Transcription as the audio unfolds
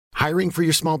Hiring for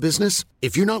your small business?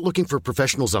 If you're not looking for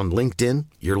professionals on LinkedIn,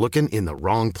 you're looking in the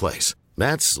wrong place.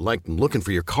 That's like looking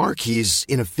for your car keys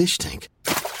in a fish tank.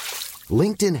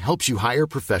 LinkedIn helps you hire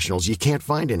professionals you can't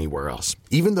find anywhere else,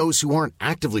 even those who aren't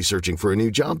actively searching for a new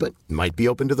job but might be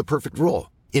open to the perfect role.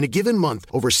 In a given month,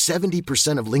 over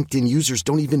 70% of LinkedIn users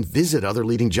don't even visit other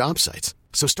leading job sites.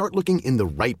 So start looking in the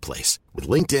right place. With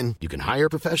LinkedIn, you can hire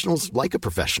professionals like a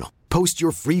professional. Post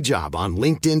your free job on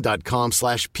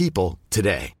linkedin.com/people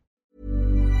today.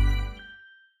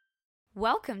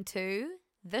 Welcome to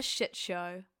The Shit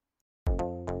Show.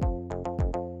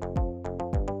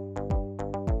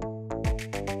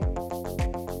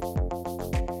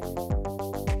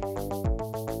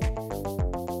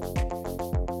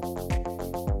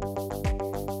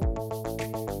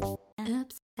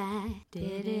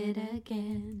 Did it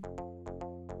again.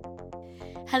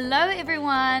 Hello,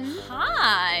 everyone.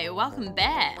 Hi, welcome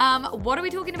back. What are we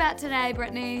talking about today,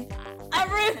 Brittany?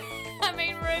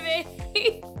 Ruby.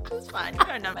 It's fine. You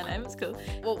don't know my name. It's cool.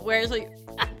 Well, we're actually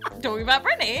talking about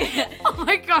Britney. Oh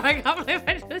my god, I can't believe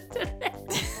I just did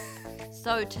that.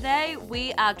 So today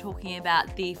we are talking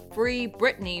about the Free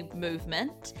Britney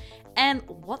movement and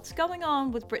what's going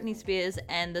on with Britney Spears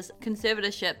and this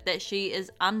conservatorship that she is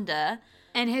under.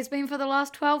 And has been for the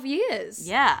last 12 years.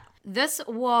 Yeah. This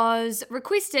was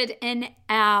requested in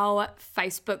our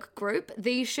Facebook group,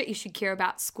 the Shit You Should Care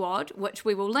About Squad, which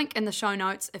we will link in the show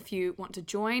notes if you want to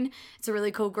join. It's a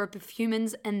really cool group of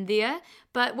humans in there.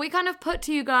 But we kind of put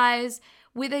to you guys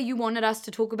whether you wanted us to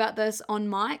talk about this on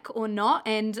mic or not.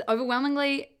 And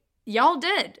overwhelmingly, y'all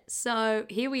did. So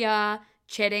here we are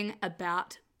chatting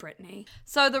about Britney.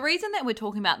 So the reason that we're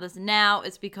talking about this now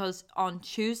is because on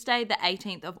Tuesday, the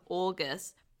 18th of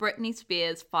August, Britney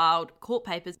Spears filed court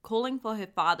papers calling for her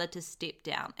father to step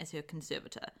down as her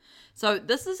conservator. So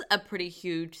this is a pretty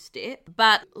huge step,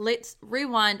 but let's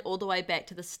rewind all the way back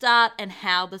to the start and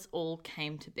how this all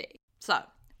came to be. So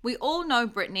we all know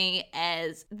Britney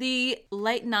as the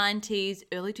late 90s,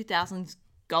 early 2000s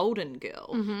golden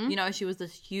girl. Mm-hmm. You know, she was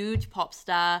this huge pop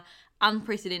star,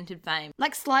 unprecedented fame.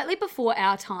 Like slightly before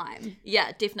our time.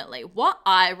 Yeah, definitely. What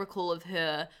I recall of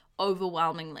her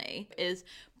overwhelmingly is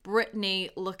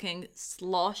Britney looking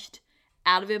sloshed,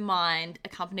 out of her mind,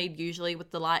 accompanied usually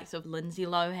with the likes of Lindsay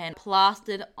Lohan,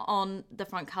 plastered on the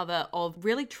front cover of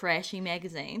really trashy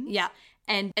magazines. Yeah.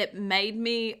 And it made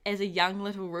me, as a young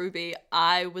little Ruby,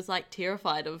 I was like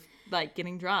terrified of like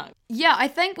getting drunk. Yeah, I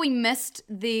think we missed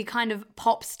the kind of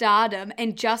pop stardom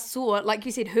and just saw, like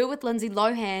you said, her with Lindsay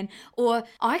Lohan, or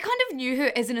I kind of knew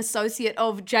her as an associate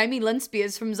of Jamie Lynn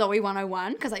Spears from Zoe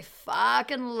 101 because I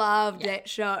fucking loved that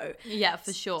show. Yeah,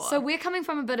 for sure. So we're coming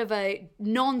from a bit of a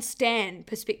non-stan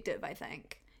perspective, I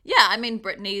think. Yeah, I mean,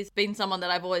 Britney's been someone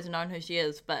that I've always known who she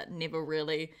is, but never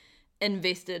really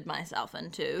invested myself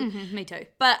into. Me too.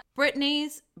 But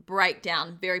Britney's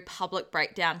breakdown, very public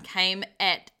breakdown, came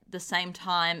at the same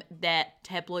time that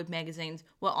tabloid magazines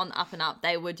were on the up and up.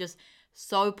 They were just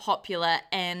so popular,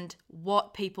 and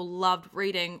what people loved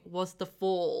reading was the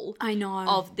fall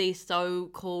of these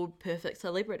so-called perfect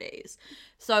celebrities.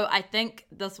 So I think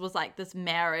this was like this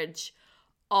marriage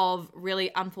of really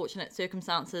unfortunate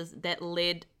circumstances that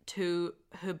led to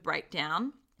her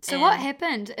breakdown. So what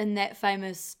happened in that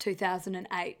famous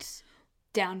 2008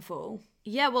 downfall?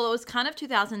 Yeah, well, it was kind of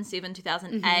 2007,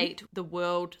 2008. The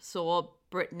world saw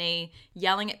Britney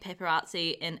yelling at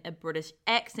paparazzi in a British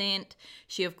accent.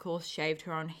 She, of course, shaved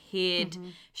her own head.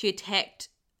 She attacked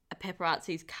a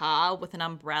paparazzi's car with an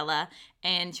umbrella,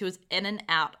 and she was in and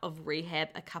out of rehab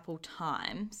a couple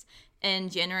times. In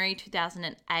January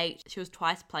 2008, she was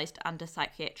twice placed under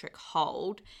psychiatric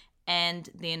hold. And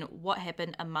then what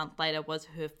happened a month later was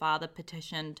her father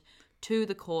petitioned to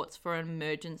the courts for an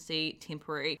emergency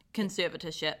temporary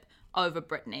conservatorship over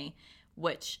Britney,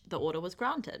 which the order was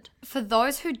granted. For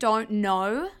those who don't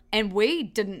know, and we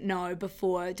didn't know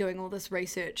before doing all this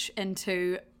research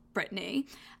into Britney,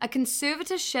 a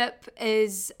conservatorship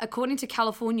is, according to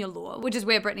California law, which is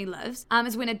where Britney lives,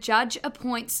 is when a judge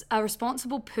appoints a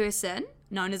responsible person,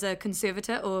 known as a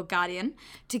conservator or guardian,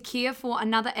 to care for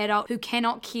another adult who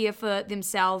cannot care for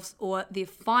themselves or their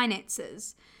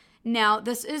finances. Now,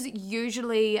 this is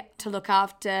usually to look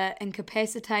after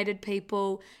incapacitated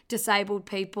people, disabled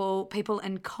people, people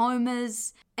in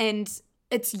comas, and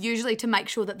it's usually to make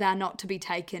sure that they're not to be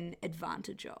taken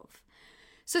advantage of.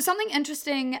 So something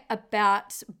interesting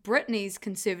about Britney's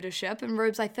conservatorship, and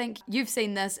Rubes, I think you've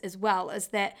seen this as well, is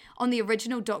that on the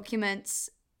original documents,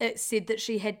 it said that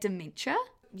she had dementia.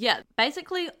 yeah,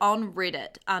 basically on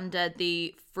Reddit under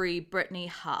the Free Britney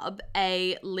Hub,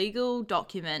 a legal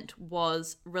document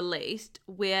was released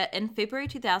where in February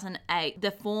 2008,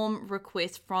 the form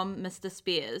request from Mr.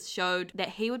 Spears showed that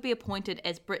he would be appointed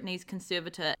as Britney's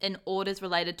conservator in orders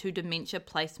related to dementia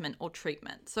placement or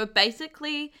treatment. So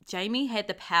basically, Jamie had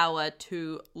the power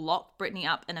to lock Britney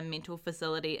up in a mental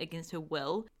facility against her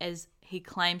will, as he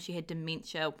claimed she had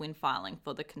dementia when filing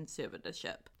for the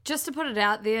conservatorship. Just to put it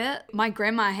out there, my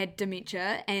grandma had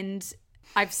dementia and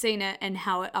I've seen it and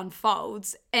how it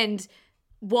unfolds. And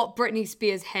what Britney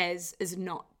Spears has is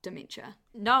not dementia.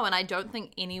 No, and I don't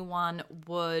think anyone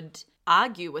would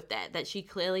argue with that she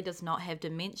clearly does not have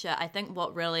dementia. I think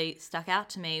what really stuck out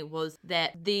to me was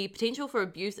that the potential for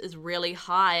abuse is really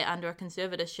high under a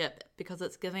conservatorship because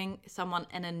it's giving someone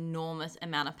an enormous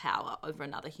amount of power over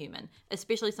another human,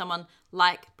 especially someone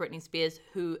like Britney Spears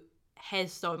who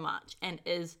has so much and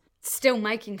is still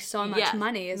making so much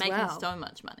money as well. Making so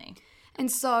much money. And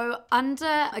so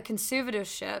under a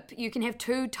conservatorship, you can have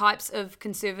two types of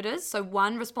conservators. So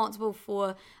one responsible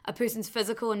for a person's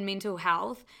physical and mental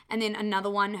health, and then another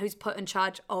one who's put in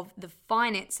charge of the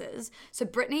finances. So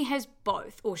Britney has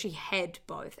both, or she had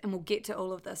both, and we'll get to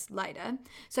all of this later.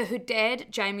 So her dad,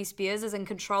 Jamie Spears, is in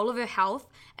control of her health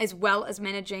as well as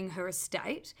managing her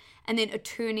estate. And then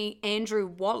attorney Andrew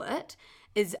Wallet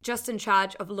is just in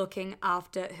charge of looking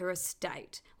after her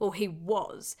estate. Well, he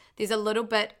was. There's a little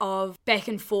bit of back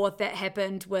and forth that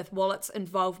happened with Wallet's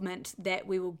involvement that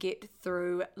we will get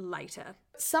through later.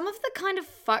 Some of the kind of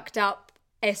fucked up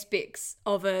aspects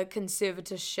of a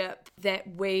conservatorship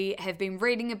that we have been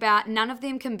reading about, none of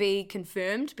them can be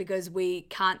confirmed because we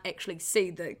can't actually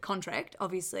see the contract,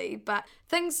 obviously, but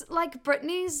things like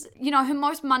Britney's, her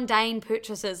most mundane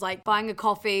purchases, like buying a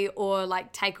coffee or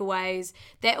like takeaways,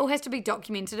 that all has to be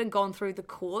documented and gone through the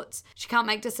courts. She can't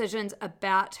make decisions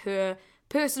about her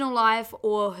personal life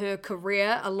or her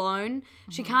career alone.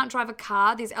 She can't drive a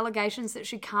car. There's allegations that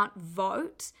she can't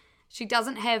vote. She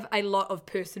doesn't have a lot of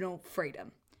personal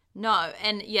freedom. No,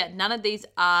 and none of these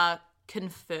are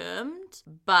confirmed,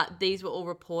 but these were all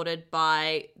reported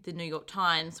by the New York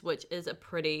Times, which is a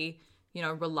pretty,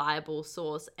 reliable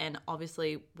source and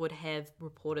obviously would have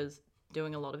reporters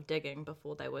doing a lot of digging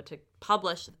before they were to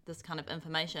publish this kind of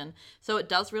information. So it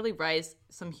does really raise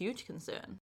some huge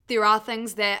concern. There are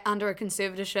things that under a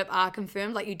conservatorship are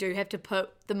confirmed, like you do have to put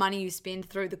the money you spend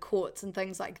through the courts and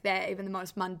things like that, even the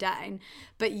most mundane.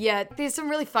 But there's some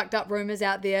really fucked up rumours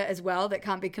out there as well that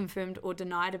can't be confirmed or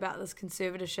denied about this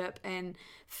conservatorship, and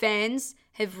fans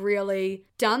have really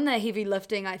done the heavy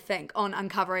lifting, I think, on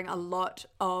uncovering a lot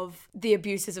of the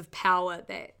abuses of power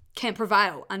that can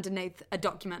prevail underneath a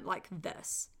document like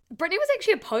this. Britney was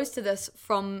actually opposed to this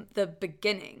from the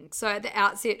beginning. So at the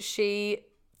outset, she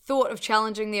thought of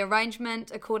challenging the arrangement,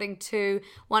 according to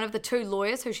one of the two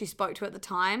lawyers who she spoke to at the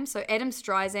time. So Adam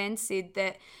Streisand said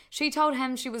that she told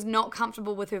him she was not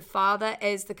comfortable with her father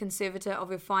as the conservator of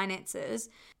her finances.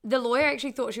 The lawyer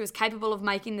actually thought she was capable of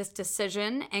making this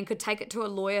decision and could take it to a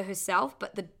lawyer herself,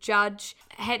 but the judge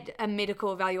had a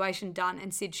medical evaluation done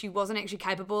and said she wasn't actually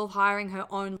capable of hiring her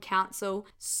own counsel,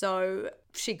 so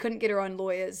she couldn't get her own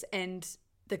lawyers, and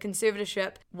the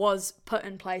conservatorship was put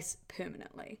in place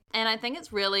permanently. And I think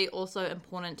it's really also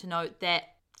important to note that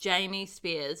Jamie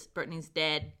Spears, Britney's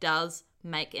dad, does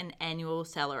make an annual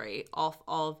salary off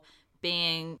of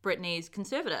being Britney's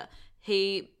conservator.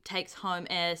 He takes home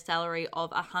a salary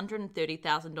of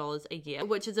 $130,000 a year,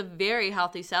 which is a very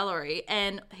healthy salary.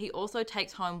 And he also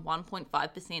takes home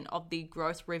 1.5% of the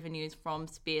gross revenues from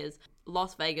Spears'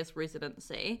 Las Vegas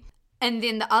residency. And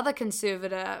then the other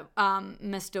conservator,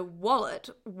 Mr. Wallet,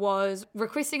 was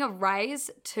requesting a raise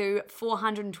to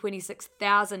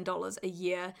 $426,000 a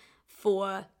year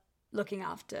for looking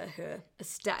after her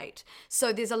estate.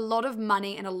 So there's a lot of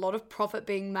money and a lot of profit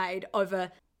being made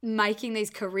over making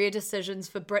these career decisions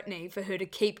for Britney, for her to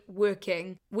keep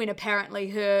working when apparently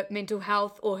her mental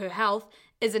health or her health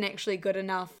isn't actually good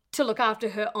enough to look after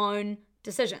her own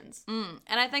decisions. And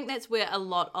I think that's where a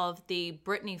lot of the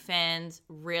Britney fans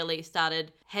really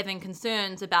started having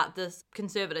concerns about this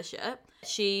conservatorship.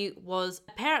 She was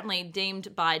apparently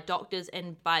deemed by doctors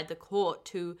and by the court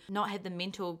to not have the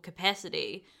mental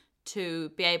capacity to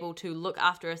be able to look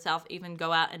after herself, even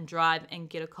go out and drive and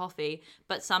get a coffee,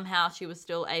 but somehow she was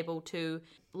still able to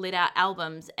let out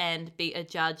albums and be a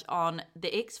judge on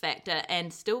the X Factor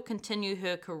and still continue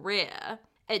her career.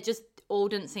 It just all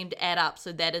didn't seem to add up.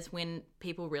 So that is when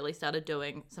people really started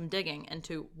doing some digging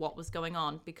into what was going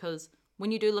on, because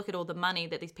when you do look at all the money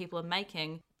that these people are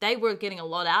making, they were getting a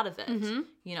lot out of it.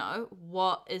 You know,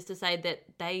 what is to say that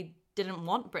they didn't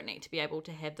want Britney to be able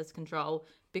to have this control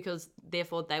because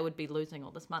therefore they would be losing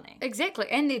all this money. Exactly.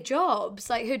 And their jobs.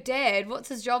 Like her dad, what's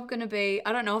his job going to be?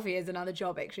 I don't know if he has another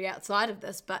job actually outside of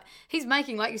this, but he's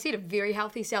making, like you said, a very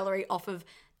healthy salary off of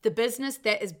the business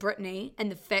that is Britney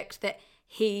and the fact that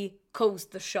he calls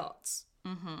the shots.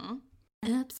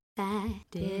 Oops, I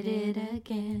did it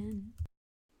again.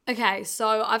 Okay,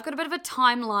 so I've got a bit of a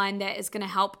timeline that is going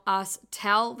to help us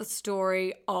tell the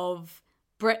story of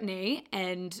Britney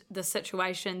and the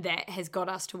situation that has got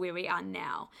us to where we are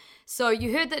now. So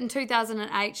you heard that in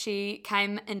 2008 she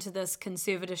came into this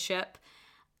conservatorship,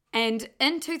 and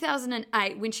in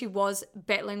 2008 when she was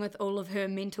battling with all of her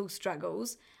mental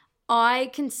struggles, I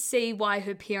can see why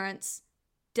her parents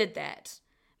did that.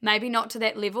 Maybe not to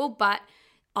that level, but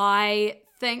I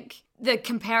think the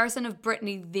comparison of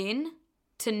Britney then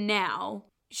to now,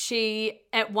 she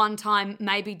at one time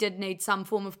maybe did need some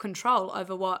form of control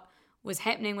over what was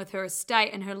happening with her estate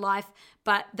and her life,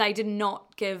 but they did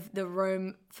not give the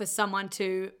room for someone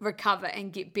to recover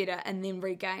and get better and then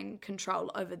regain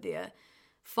control over their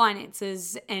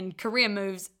finances and career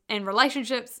moves and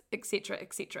relationships, etc.,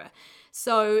 etc.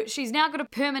 So she's now got a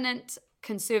permanent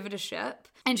conservatorship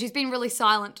and she's been really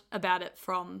silent about it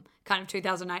from kind of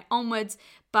 2008 onwards.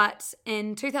 But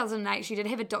in 2008, she did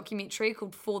have a documentary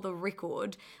called For the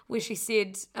Record where she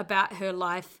said about her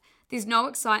life, there's no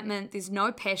excitement, there's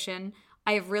no passion.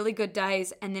 I have really good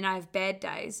days and then I have bad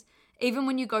days. Even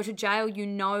when you go to jail, you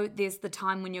know there's the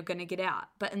time when you're going to get out.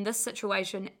 But in this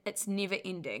situation, it's never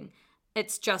ending.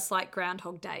 It's just like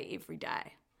Groundhog Day every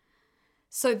day.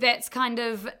 So that's kind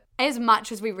of as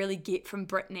much as we really get from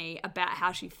Britney about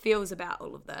how she feels about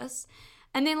all of this.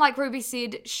 And then, like Ruby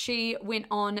said, she went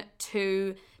on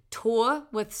to tour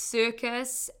with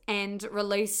Circus and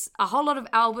release a whole lot of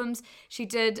albums. She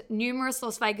did numerous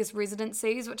Las Vegas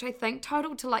residencies, which I think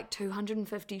totaled to like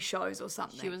 250 shows or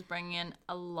something. She was bringing in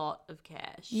a lot of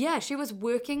cash. Yeah, she was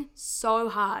working so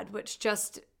hard, which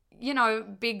just, you know,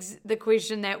 begs the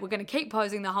question that we're going to keep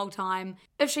posing the whole time.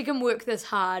 If she can work this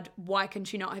hard, why can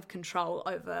she not have control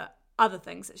over other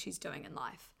things that she's doing in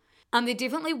life? There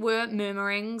definitely were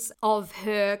murmurings of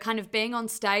her kind of being on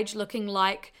stage looking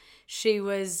like she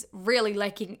was really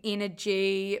lacking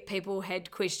energy. People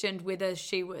had questioned whether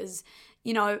she was,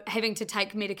 you know, having to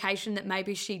take medication that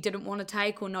maybe she didn't want to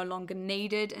take or no longer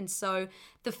needed. And so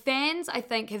the fans, I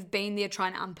think, have been there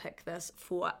trying to unpick this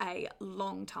for a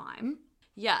long time.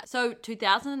 Yeah, so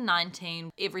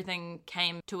 2019, everything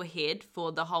came to a head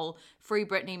for the whole Free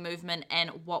Britney movement and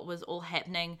what was all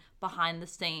happening behind the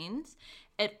scenes.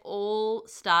 It all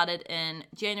started in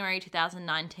January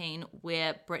 2019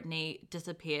 where Britney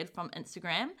disappeared from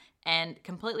Instagram and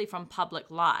completely from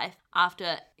public life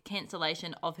after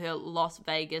cancellation of her Las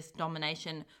Vegas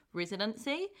domination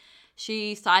residency.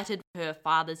 She cited her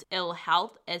father's ill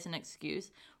health as an excuse,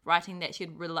 writing that she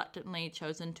had reluctantly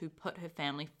chosen to put her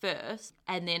family first.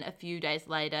 And then a few days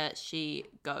later, she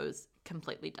goes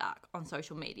completely dark on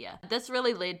social media. This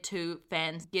really led to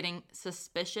fans getting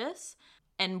suspicious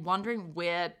and wondering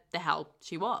where the hell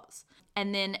she was.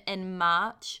 And then in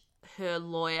March, her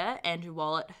lawyer, Andrew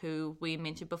Wallet, who we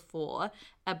mentioned before,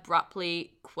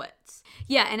 abruptly quits.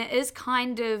 Yeah, and it is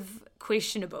kind of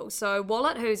questionable. So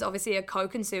Wallet, who's obviously a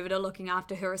co-conservator looking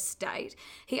after her estate,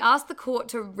 he asked the court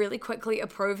to really quickly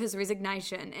approve his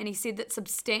resignation, and he said that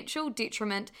substantial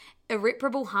detriment,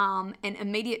 irreparable harm, and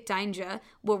immediate danger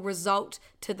will result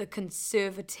to the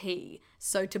conservatee,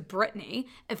 so to Britney,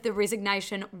 if the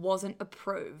resignation wasn't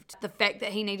approved. The fact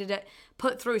that he needed it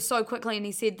put through so quickly, and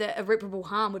he said that irreparable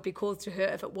harm would be caused to her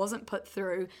if it wasn't put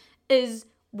through, is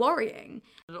worrying.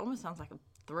 It almost sounds like a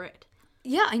threat.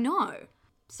 Yeah, I know.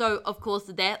 So, of course,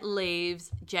 that leaves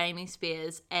Jamie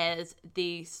Spears as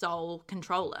the sole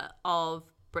controller of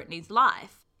Britney's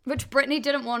life. Which Britney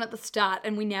didn't want at the start,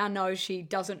 and we now know she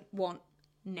doesn't want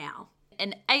now.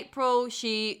 In April,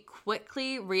 she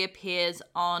quickly reappears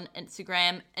on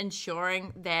Instagram,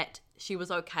 ensuring that she was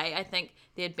okay. I think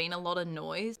there had been a lot of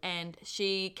noise, and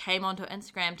she came onto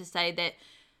Instagram to say that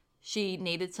she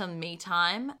needed some me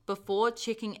time before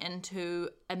checking into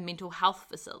a mental health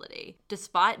facility.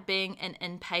 Despite being an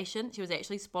inpatient, she was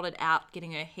actually spotted out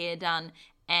getting her hair done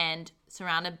and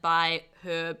surrounded by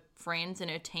her friends and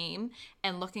her team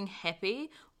and looking happy,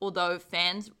 although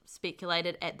fans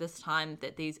speculated at this time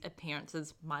that these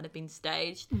appearances might have been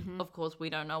staged. Mm-hmm. Of course, we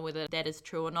don't know whether that is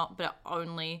true or not, but it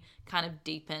only kind of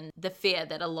deepened the fear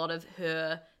that a lot of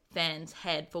her fans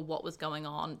had for what was going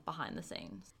on behind the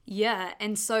scenes. Yeah,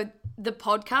 and so the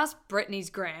podcast Britney's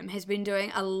Gram has been doing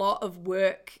a lot of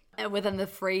work within the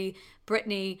Free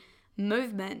Britney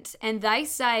movement, and they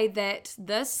say that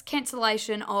this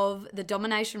cancellation of the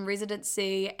domination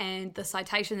residency and the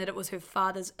citation that it was her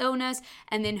father's illness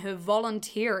and then her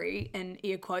voluntary, in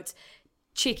air quotes,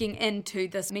 checking into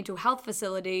this mental health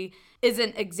facility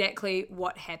isn't exactly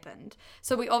what happened.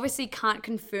 So we obviously can't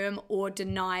confirm or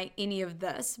deny any of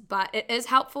this, but it is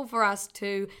helpful for us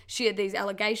to share these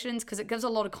allegations because it gives a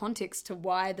lot of context to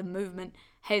why the movement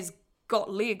has got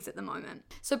legs at the moment.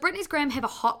 So Britney's Gram have a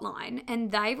hotline,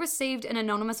 and they received an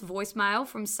anonymous voicemail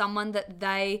from someone that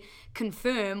they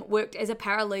confirm worked as a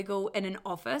paralegal in an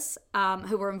office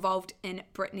who were involved in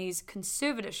Britney's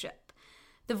conservatorship.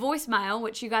 The voicemail,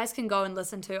 which you guys can go and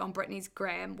listen to on Britney's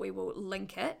Gram, we will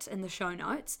link it in the show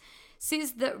notes,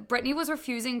 says that Britney was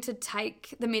refusing to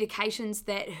take the medications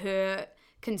that her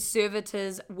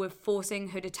conservators were forcing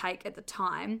her to take at the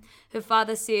time. Her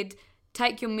father said,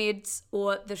 "Take your meds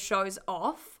or the show's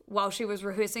off," while she was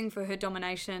rehearsing for her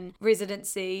domination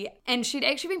residency. And she'd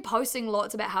actually been posting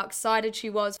lots about how excited she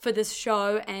was for this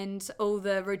show and all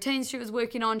the routines she was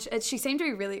working on. She seemed to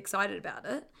be really excited about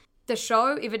it. The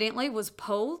show evidently was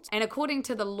pulled, and according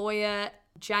to the lawyer,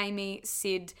 Jamie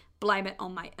said, "Blame it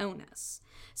on my illness."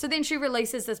 So then she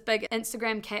releases this big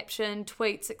Instagram caption,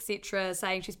 tweets, etc.,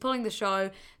 saying she's pulling the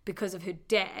show because of her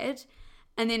dad.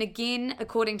 And then again,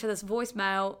 according to this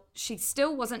voicemail, she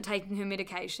still wasn't taking her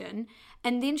medication.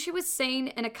 And then she was seen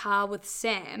in a car with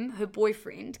Sam, her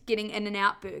boyfriend, getting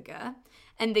In-N-Out Burger.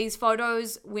 And these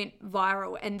photos went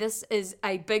viral. And this is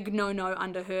a big no-no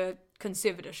under her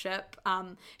conservatorship.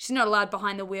 She's not allowed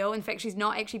behind the wheel. In fact, she's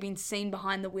not actually been seen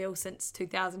behind the wheel since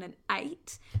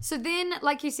 2008. So then,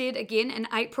 like you said, again, in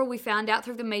April, we found out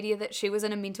through the media that she was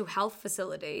in a mental health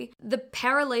facility. The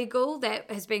paralegal that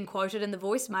has been quoted in the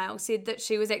voicemail said that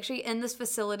she was actually in this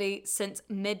facility since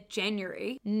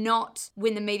mid-January, not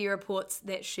when the media reports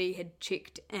that she had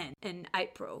checked in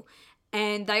April.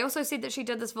 And they also said that she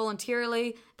did this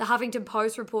voluntarily. The Huffington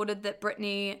Post reported that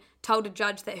Britney told a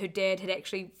judge that her dad had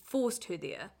actually forced her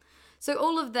there. So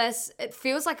all of this, it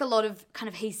feels like a lot of kind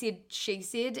of he said, she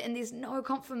said, and there's no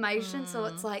confirmation. So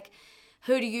it's like,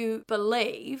 who do you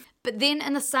believe? But then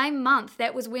in the same month,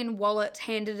 that was when Wallet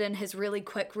handed in his really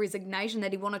quick resignation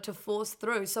that he wanted to force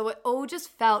through. So it all just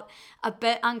felt a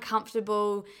bit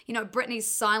uncomfortable. You know,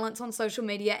 Britney's silence on social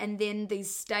media and then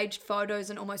these staged photos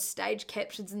and almost staged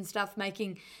captions and stuff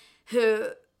making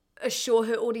her assure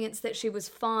her audience that she was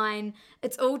fine.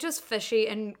 It's all just fishy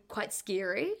and quite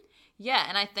scary. Yeah,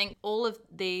 and I think all of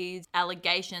these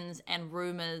allegations and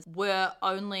rumors were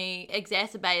only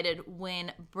exacerbated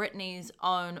when Britney's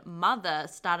own mother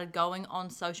started going on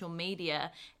social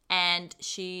media and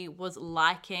she was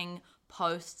liking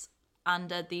posts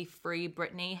under the Free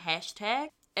Britney hashtag.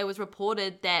 It was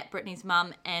reported that Britney's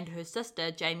mum and her sister,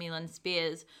 Jamie Lynn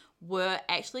Spears, were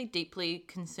actually deeply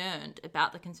concerned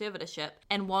about the conservatorship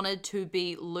and wanted to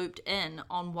be looped in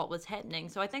on what was happening.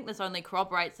 So I think this only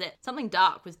corroborates that something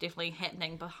dark was definitely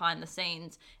happening behind the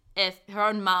scenes if her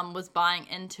own mum was buying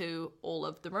into all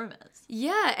of the rumours.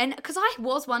 Yeah, and because I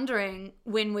was wondering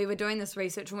when we were doing this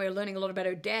research and we were learning a lot about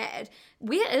her dad,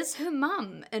 where is her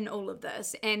mum in all of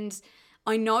this? And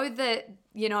I know that,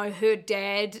 you know, her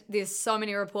dad, there's so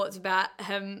many reports about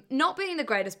him not being the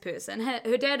greatest person.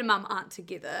 Her dad and mum aren't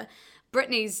together.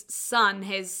 Britney's son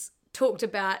has talked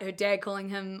about her dad calling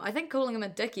him a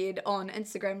dickhead on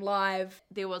Instagram Live.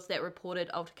 There was that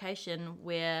reported altercation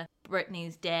where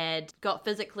Britney's dad got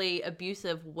physically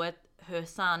abusive with her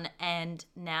son, and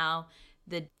now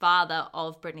the father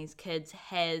of Britney's kids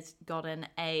has gotten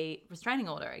a restraining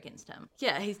order against him.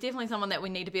 Yeah, he's definitely someone that we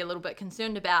need to be a little bit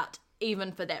concerned about,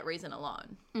 even for that reason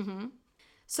alone. Mm-hmm.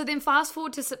 So then fast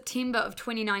forward to September of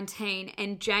 2019,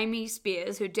 and Jamie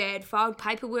Spears, her dad, filed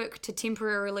paperwork to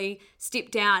temporarily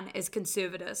step down as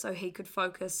conservator so he could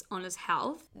focus on his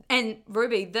health. And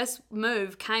Ruby, this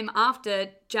move came after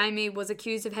Jamie was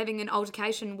accused of having an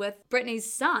altercation with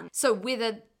Britney's son. So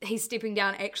whether he's stepping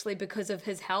down actually because of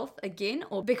his health again,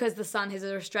 or because the son has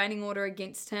a restraining order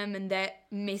against him and that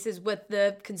messes with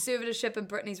the conservatorship and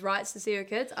Britney's rights to see her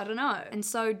kids, I don't know. And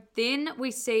so then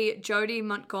we see Jodie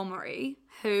Montgomery,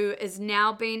 who is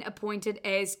now being appointed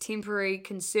as temporary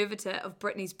conservator of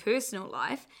Britney's personal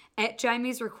life at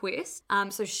Jamie's request.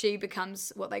 So she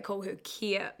becomes what they call her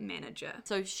care manager.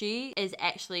 So she is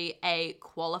actually a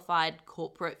qualified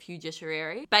corporate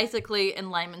fiduciary. Basically, in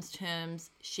layman's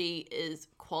terms, she is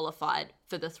qualified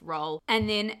for this role. And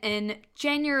then in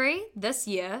January this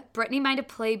year, Britney made a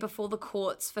plea before the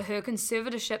courts for her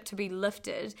conservatorship to be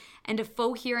lifted, and a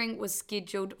full hearing was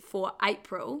scheduled for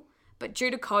April. But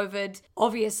due to COVID,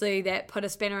 obviously that put a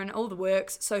spanner in all the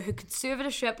works, so her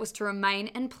conservatorship was to remain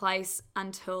in place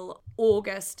until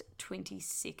August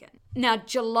 22nd. Now,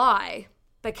 July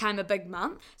became a big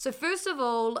month. So first of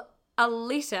all, a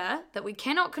letter that we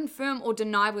cannot confirm or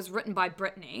deny was written by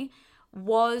Britney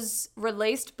was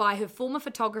released by her former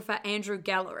photographer Andrew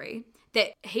Gallery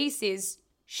that he says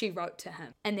she wrote to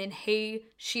him. And then he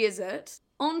shares it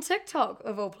on TikTok,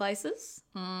 of all places.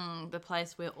 The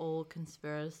place where all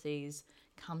conspiracies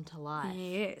come to life.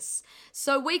 Yes.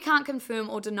 So we can't confirm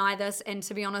or deny this, and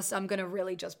to be honest, I'm going to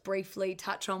really just briefly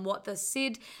touch on what this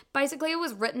said. Basically, it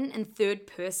was written in third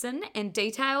person and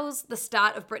details the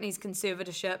start of Britney's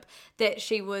conservatorship, that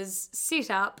she was set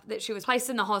up, that she was placed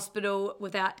in the hospital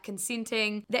without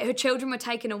consenting, that her children were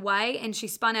taken away and she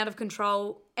spun out of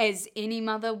control as any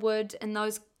mother would in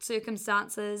those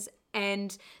circumstances,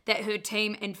 and that her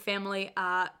team and family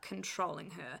are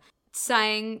controlling her.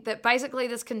 Saying that basically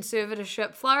this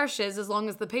conservatorship flourishes as long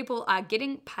as the people are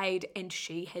getting paid and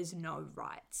she has no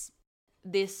rights.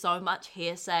 There's so much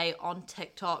hearsay on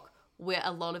TikTok where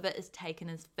a lot of it is taken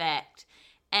as fact.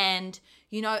 And,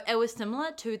 you know, it was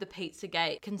similar to the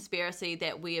Pizzagate conspiracy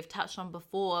that we have touched on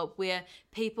before, where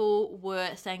people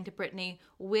were saying to Britney,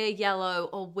 wear yellow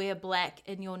or wear black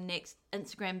in your next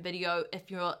Instagram video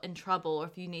if you're in trouble or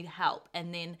if you need help.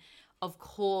 And then, of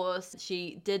course,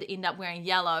 she did end up wearing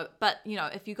yellow. But, you know,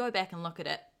 if you go back and look at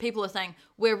it, people are saying,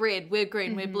 we're red, we're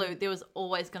green, we're blue. There was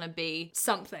always going to be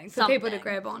something for people to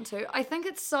grab onto. I think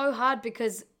it's so hard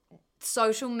because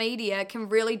social media can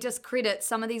really discredit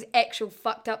some of these actual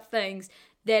fucked up things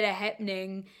that are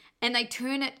happening, and they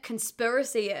turn it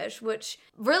conspiracy-ish, which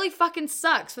really fucking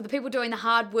sucks for the people doing the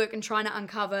hard work and trying to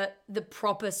uncover the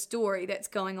proper story that's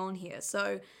going on here.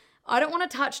 So I don't want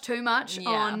to touch too much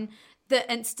on the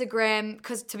Instagram,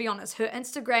 because to be honest, her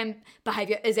Instagram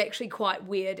behavior is actually quite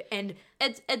weird, and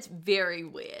it's very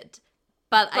weird.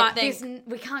 But I think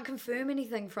we can't confirm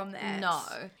anything from that. No.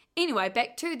 Anyway,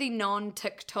 back to the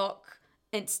non-TikTok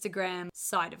Instagram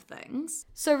side of things.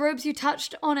 So, Rubes, you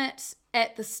touched on it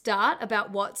at the start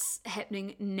about what's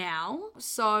happening now.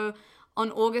 So,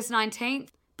 on August 19th,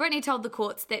 Britney told the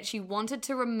courts that she wanted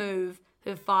to remove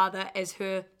her father as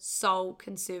her sole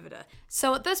conservator.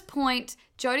 So, at this point,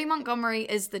 Jodie Montgomery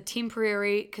is the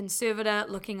temporary conservator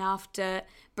looking after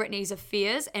Britney's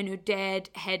affairs, and her dad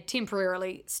had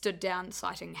temporarily stood down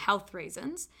citing health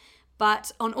reasons.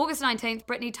 But on August 19th,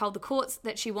 Britney told the courts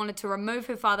that she wanted to remove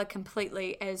her father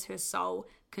completely as her sole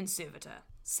conservator,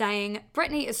 saying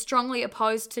Britney is strongly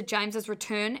opposed to James's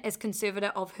return as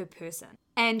conservator of her person,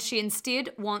 and she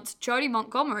instead wants Jodie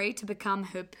Montgomery to become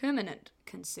her permanent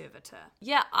conservator.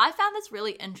 Yeah, I found this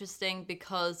really interesting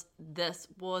because this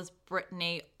was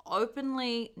Britney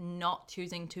openly not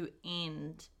choosing to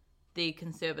end the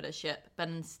conservatorship, but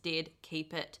instead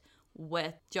keep it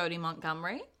with Jodie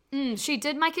Montgomery. She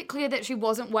did make it clear that she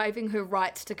wasn't waiving her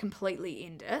rights to completely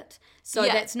end it. So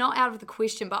that's not out of the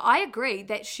question. But I agree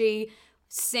that she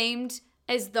seemed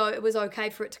as though it was okay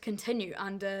for it to continue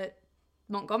under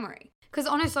Montgomery. Because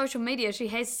on her social media, she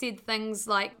has said things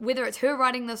like, whether it's her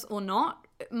writing this or not,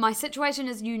 my situation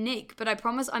is unique, but I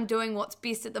promise I'm doing what's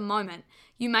best at the moment.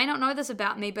 You may not know this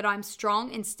about me, but I'm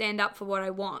strong and stand up for what I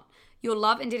want. Your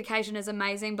love and dedication is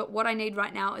amazing, but what I need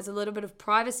right now is a little bit of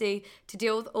privacy to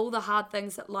deal with all the hard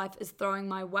things that life is throwing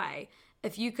my way.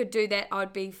 If you could do that,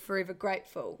 I'd be forever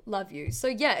grateful. Love you. So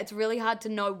yeah, it's really hard to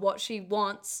know what she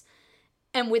wants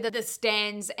and whether the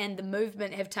stands and the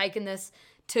movement have taken this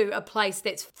to a place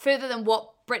that's further than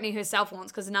what Britney herself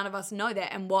wants, because none of us know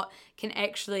that, and what can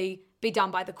actually be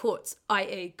done by the courts,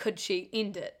 i.e. could she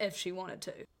end it if she wanted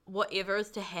to. Whatever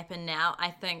is to happen now, I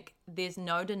think there's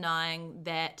no denying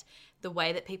that the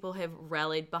way that people have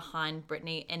rallied behind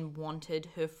Britney and wanted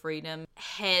her freedom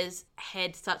has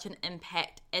had such an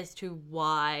impact as to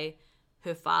why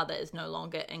her father is no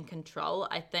longer in control.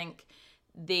 I think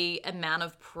the amount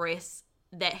of press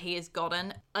that he has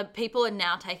gotten, people are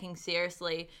now taking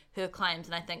seriously her claims,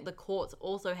 and I think the courts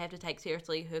also have to take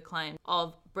seriously her claim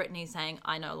of Britney saying,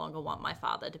 I no longer want my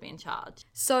father to be in charge.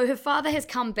 So her father has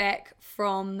come back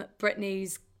from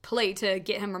Britney's plea to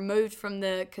get him removed from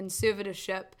the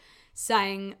conservatorship,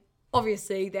 saying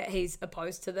obviously that he's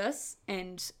opposed to this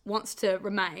and wants to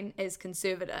remain as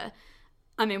conservator.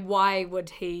 I mean, why would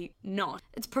he not?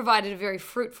 It's provided a very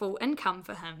fruitful income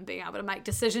for him, being able to make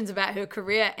decisions about her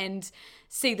career and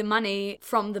see the money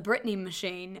from the Britney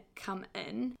machine come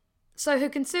in. So her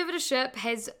conservatorship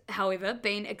has, however,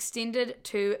 been extended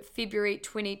to February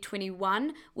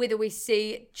 2021. Whether we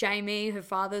see Jamie, her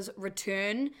father's,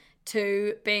 return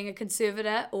to being a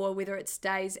conservator or whether it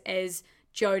stays as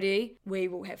Jodie, we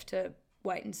will have to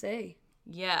wait and see.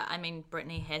 Yeah, I mean,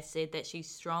 Britney has said that she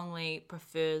strongly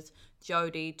prefers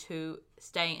Jodie to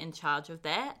stay in charge of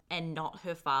that and not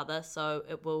her father, so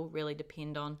it will really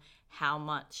depend on how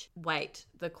much weight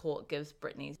the court gives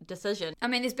Britney's decision. I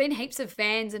mean, there's been heaps of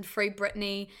fans and Free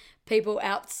Britney people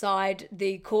outside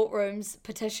the courtrooms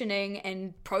petitioning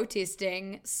and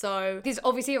protesting. So there's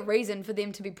obviously a reason for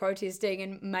them to be protesting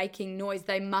and making noise.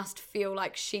 They must feel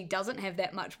like she doesn't have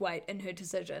that much weight in her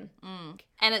decision.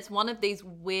 And it's one of these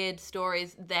weird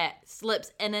stories that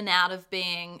slips in and out of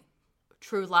being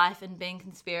true life and being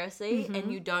conspiracy,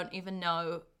 and you don't even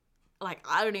know. Like,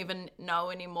 I don't even know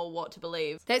anymore what to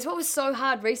believe. That's what was so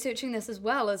hard researching this as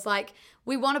well, is like,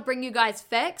 we want to bring you guys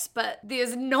facts, but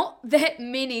there's not that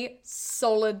many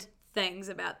solid things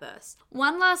about this.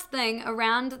 One last thing,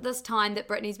 around this time that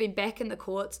Britney's been back in the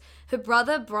courts, her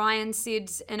brother Brian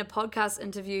said in a podcast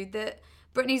interview that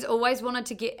Britney's always wanted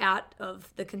to get out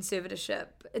of the conservatorship.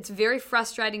 It's very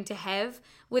frustrating to have,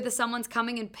 whether someone's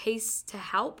coming in peace to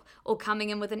help or coming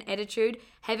in with an attitude.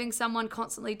 Having someone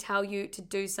constantly tell you to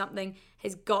do something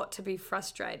has got to be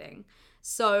frustrating.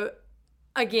 So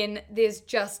again, there's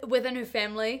just within her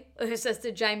family, her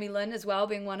sister Jamie Lynn as well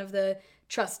being one of the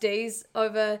trustees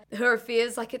over her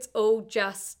affairs. Like, it's all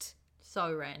just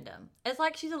so random. It's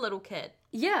like she's a little kid.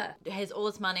 Yeah. Has all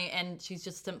this money and she's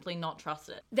just simply not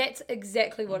trusted. That's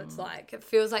exactly what it's like. It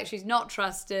feels like she's not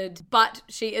trusted, but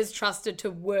she is trusted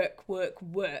to work,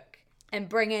 and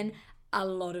bring in a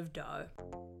lot of dough.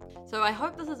 So I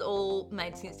hope this has all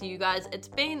made sense to you guys. It's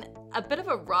been a bit of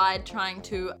a ride trying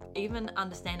to even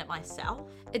understand it myself.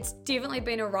 It's definitely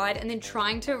been a ride, and then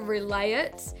trying to relay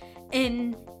it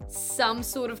in some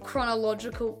sort of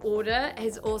chronological order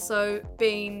has also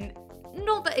been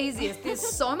not the easiest. There's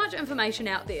so much information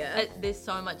out there. There's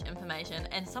so much information,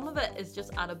 and some of it is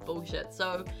just utter bullshit.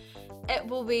 So it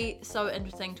will be so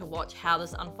interesting to watch how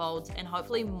this unfolds, and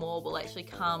hopefully more will actually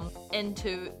come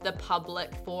into the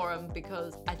public forum,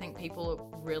 because I think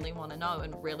people really want to know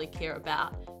and really care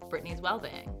about Britney's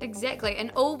well-being. Exactly,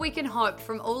 and all we can hope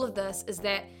from all of this is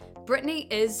that Britney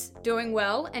is doing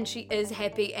well and she is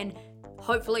happy, and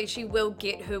hopefully she will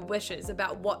get her wishes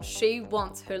about what she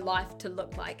wants her life to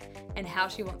look like and how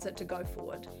she wants it to go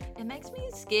forward. It makes me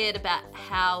scared about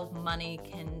how money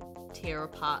can tear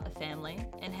apart a family,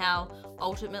 and how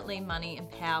ultimately money and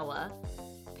power,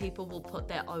 people will put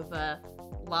that over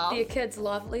love. Their kids'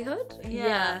 livelihood?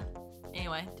 Yeah.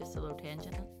 Anyway, just a little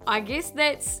tangent. I guess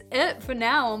that's it for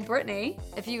now on Britney.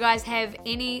 If you guys have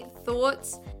any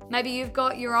thoughts, maybe you've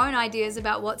got your own ideas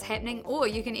about what's happening, or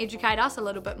you can educate us a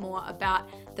little bit more about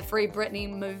the Free Britney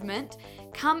movement,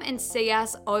 come and see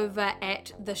us over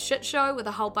at The Shit Show with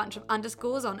a whole bunch of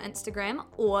underscores on Instagram,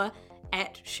 or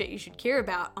at Shit You Should Care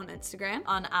About on Instagram.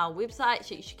 On our website,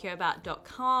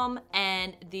 shityoushoulldcareabout.com,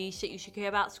 and the Shit You Should Care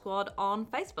About squad on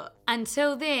Facebook.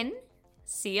 Until then,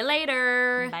 see you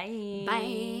later. Bye.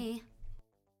 Bye.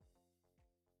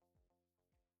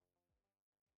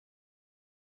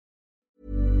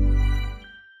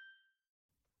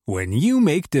 When you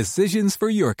make decisions for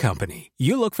your company,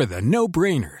 you look for the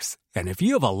no-brainers. And if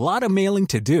you have a lot of mailing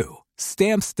to do,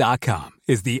 Stamps.com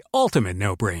is the ultimate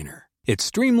no-brainer. It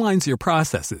streamlines your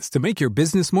processes to make your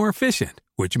business more efficient,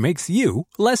 which makes you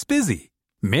less busy.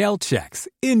 Mail checks,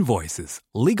 invoices,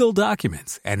 legal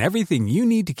documents, and everything you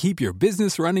need to keep your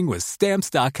business running with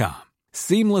Stamps.com.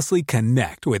 Seamlessly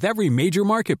connect with every major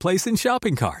marketplace and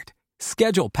shopping cart.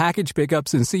 Schedule package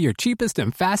pickups and see your cheapest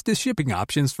and fastest shipping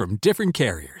options from different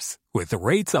carriers, with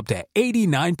rates up to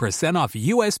 89% off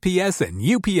USPS and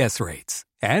UPS rates.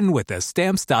 And with the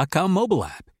Stamps.com mobile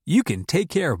app, you can take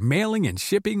care of mailing and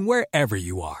shipping wherever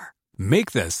you are.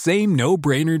 Make the same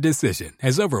no-brainer decision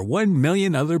as over 1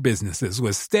 million other businesses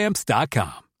with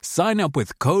Stamps.com. Sign up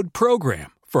with code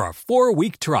PROGRAM for a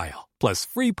 4-week trial, plus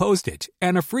free postage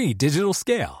and a free digital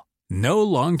scale. No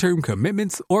long-term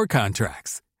commitments or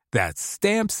contracts. That's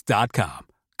Stamps.com.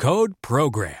 Code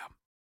PROGRAM.